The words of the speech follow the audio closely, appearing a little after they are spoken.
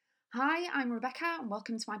Hi, I'm Rebecca, and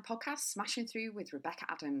welcome to my podcast, Smashing Through with Rebecca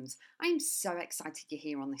Adams. I am so excited you're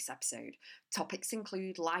here on this episode. Topics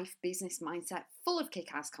include life, business, mindset, full of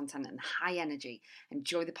kick-ass content and high energy.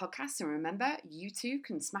 Enjoy the podcast, and remember, you too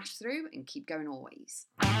can smash through and keep going always.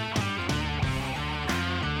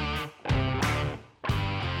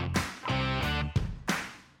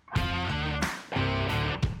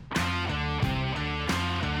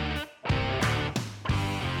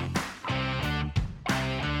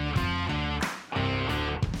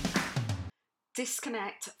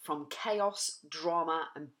 Disconnect from chaos, drama,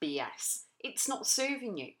 and BS. It's not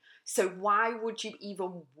serving you. So, why would you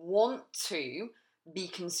even want to be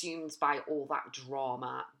consumed by all that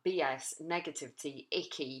drama, BS, negativity,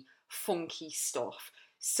 icky, funky stuff?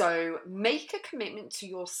 So, make a commitment to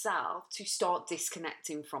yourself to start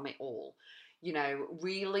disconnecting from it all.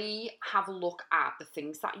 Really have a look at the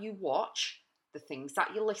things that you watch, the things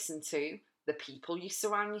that you listen to, the people you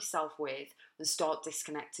surround yourself with, and start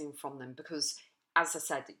disconnecting from them because, as I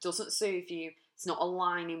said, it doesn't serve you. It's not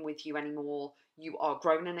aligning with you anymore. You are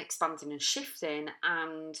growing and expanding and shifting,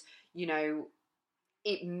 and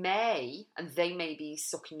it may, and they may be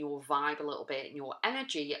sucking your vibe a little bit and your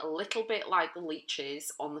energy a little bbit like the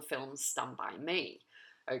leeches on the film Stand By Me.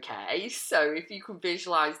 Okay, so if you can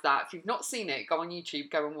visualize that, if you've not seen it, go on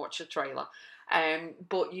YouTube, go and watch the trailer.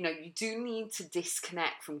 But you do need to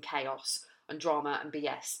disconnect from chaos and drama and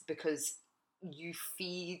BS because you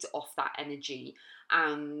feed off that energy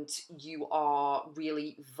and you are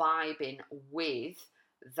really vibing with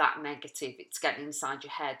that negative. It's getting inside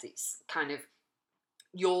your head. It's kind of,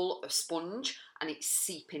 you're a sponge and it's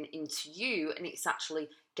seeping into you and it's actually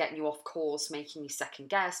getting you off course, making you second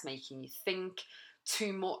guess, making you think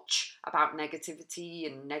too much about negativity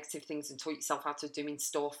and negative things and talk yourself out of doing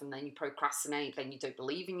stuff, and then you procrastinate, then you don't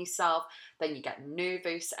believe in yourself, then you get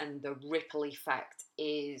nervous, and the ripple effect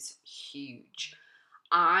is huge.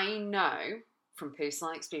 I know from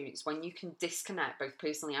personal experience, when you can disconnect both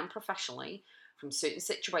personally and professionally from certain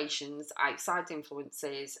situations, outside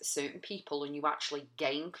influences, certain people, and you actually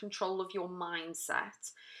gain control of your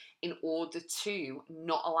mindset in order to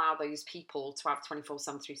not allow those people to have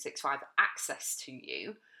 24/7, 365 access to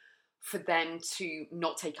you, for them to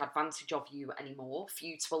not take advantage of you anymore, for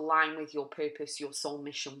you to align with your purpose, your soul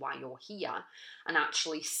mission, why you're here, and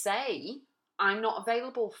actually say, I'm not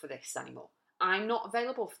available for this anymore. I'm not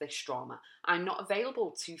available for this drama. I'm not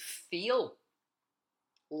available to feel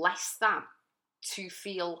less than, to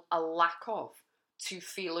feel a lack of, to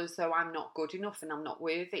feel as though I'm not good enough and I'm not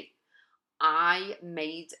worthy. I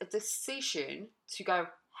made a decision to go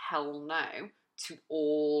hell no to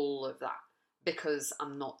all of that because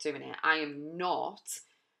I'm not doing it. I am not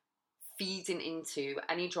feeding into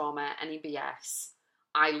any drama, any BS.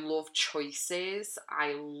 I love choices.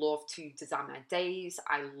 I love to design my days.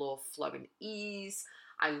 I love flow and ease.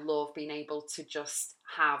 I love being able to just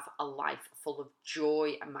have a life full of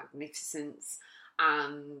joy and magnificence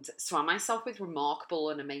and surround myself with remarkable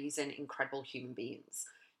and amazing, incredible human beings.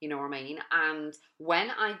 You know what I mean? And when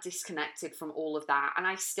I disconnected from all of that, and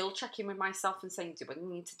I still check in with myself and saying, do I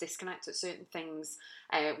need to disconnect at certain things?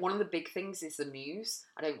 One of the big things is the news.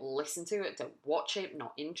 I don't listen to it, don't watch it,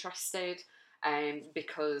 not interested.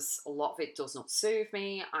 Because a lot of it does not serve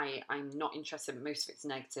me. I'm not interested, but most of it's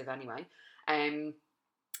negative anyway. And,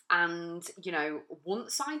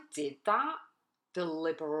 once I did that, the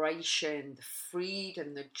liberation, the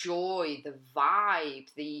freedom, the joy, the vibe,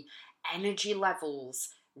 the energy levels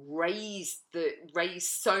raised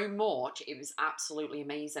so much. It was absolutely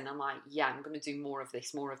amazing. I'm like, yeah, I'm going to do more of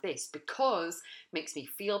this because it makes me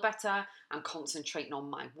feel better. I'm concentrating on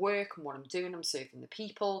my work and what I'm doing. I'm serving the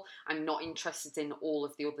people. I'm not interested in all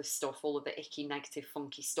of the other stuff, all of the icky, negative,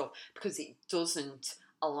 funky stuff, because it doesn't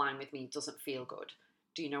align with me. It doesn't feel good.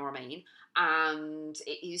 Do you know what I mean? And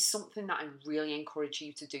it is something that I really encourage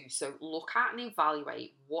you to do. So look at and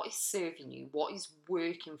evaluate what is serving you, what is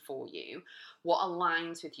working for you, what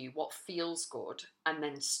aligns with you, what feels good, and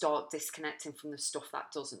then start disconnecting from the stuff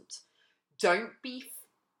that doesn't. Don't be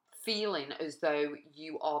feeling as though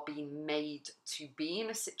you are being made to be in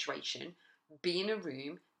a situation, be in a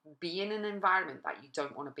room, be in an environment that you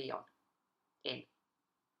don't want to be in.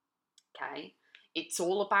 Okay? It's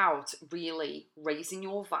all about really raising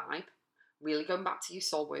your vibe, really going back to your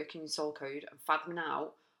soul work and your soul code and fathoming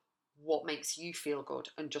out what makes you feel good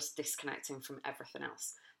and just disconnecting from everything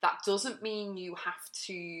else. That doesn't mean you have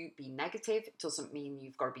to be negative. It doesn't mean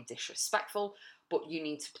you've got to be disrespectful, but you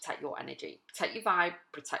need to protect your energy, protect your vibe,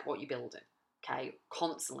 protect what you're building. Okay,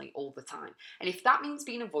 constantly, all the time. And if that means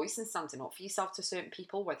being a voice and standing up for yourself to certain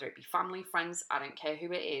people, whether it be family, friends, I don't care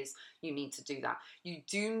who it is, you need to do that. You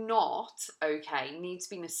do not, okay, need to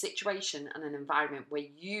be in a situation and an environment where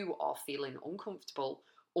you are feeling uncomfortable,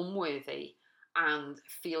 unworthy, and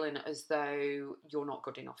feeling as though you're not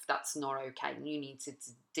good enough. That's not okay. You need to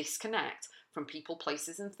disconnect from people,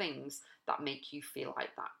 places, and things that make you feel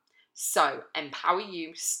like that. So, empower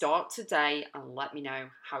you, start today, and let me know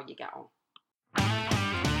how you get on.